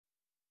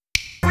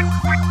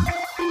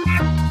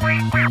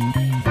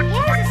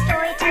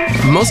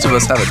Most of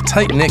us have a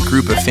tight-knit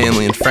group of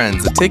family and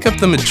friends that take up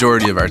the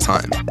majority of our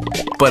time.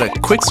 But a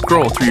quick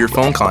scroll through your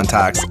phone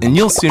contacts and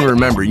you'll soon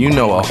remember you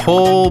know a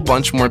whole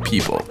bunch more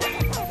people.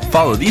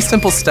 Follow these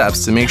simple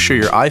steps to make sure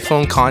your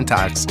iPhone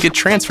contacts get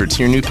transferred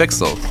to your new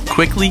Pixel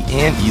quickly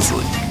and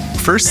easily.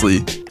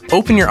 Firstly,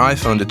 open your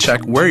iPhone to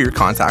check where your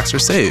contacts are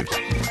saved.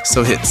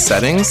 So hit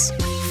Settings,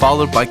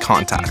 followed by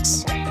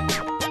Contacts.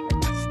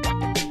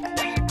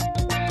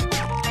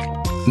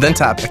 Then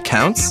tap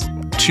Accounts,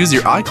 choose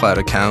your iCloud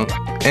account,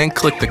 and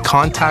click the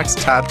Contacts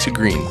tab to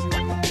green.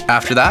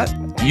 After that,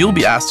 you'll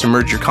be asked to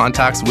merge your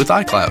contacts with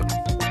iCloud.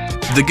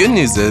 The good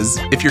news is,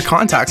 if your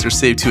contacts are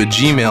saved to a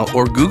Gmail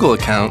or Google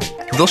account,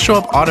 they'll show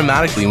up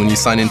automatically when you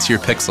sign into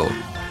your Pixel.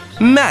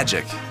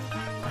 Magic!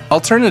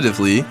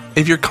 Alternatively,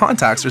 if your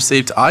contacts are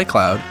saved to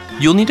iCloud,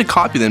 you'll need to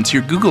copy them to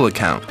your Google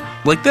account,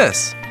 like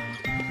this.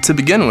 To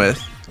begin with,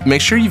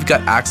 make sure you've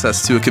got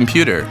access to a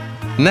computer.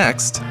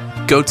 Next,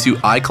 go to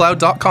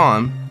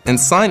iCloud.com and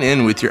sign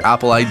in with your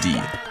Apple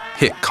ID.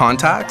 Hit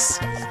Contacts,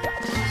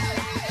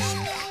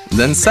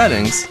 then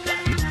Settings,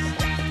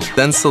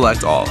 then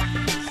select All.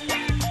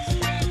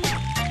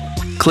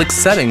 Click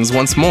Settings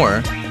once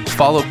more,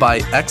 followed by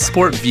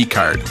Export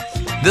vCard.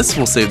 This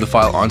will save the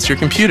file onto your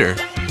computer.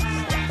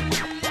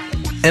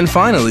 And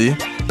finally,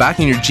 back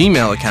in your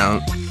Gmail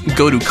account,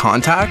 go to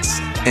Contacts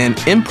and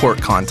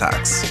Import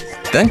Contacts.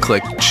 Then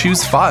click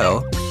Choose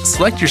File,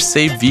 select your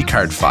saved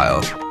vCard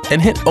file,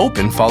 and hit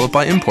Open followed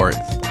by Import.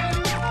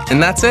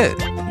 And that's it!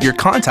 Your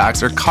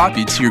contacts are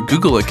copied to your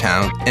Google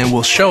account and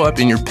will show up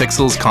in your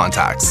Pixel's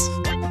contacts.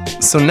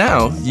 So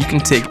now, you can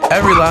take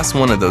every last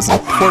one of those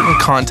important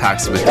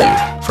contacts with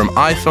you, from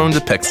iPhone to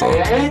Pixel,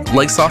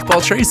 like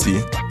Softball Tracy,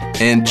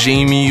 and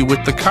Jamie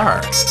with the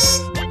car,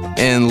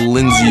 and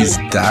Lindsay's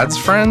dad's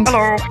friend?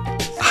 Hello.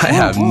 I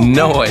have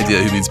no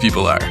idea who these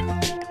people are.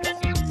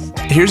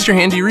 Here's your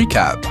handy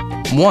recap.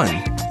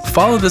 1.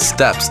 Follow the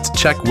steps to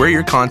check where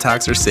your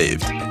contacts are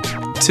saved.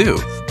 2.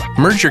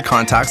 Merge your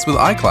contacts with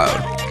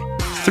iCloud.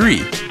 3.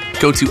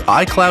 Go to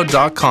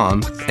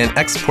iCloud.com and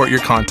export your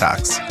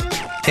contacts.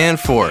 And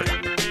 4.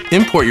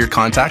 Import your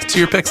contacts to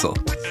your Pixel.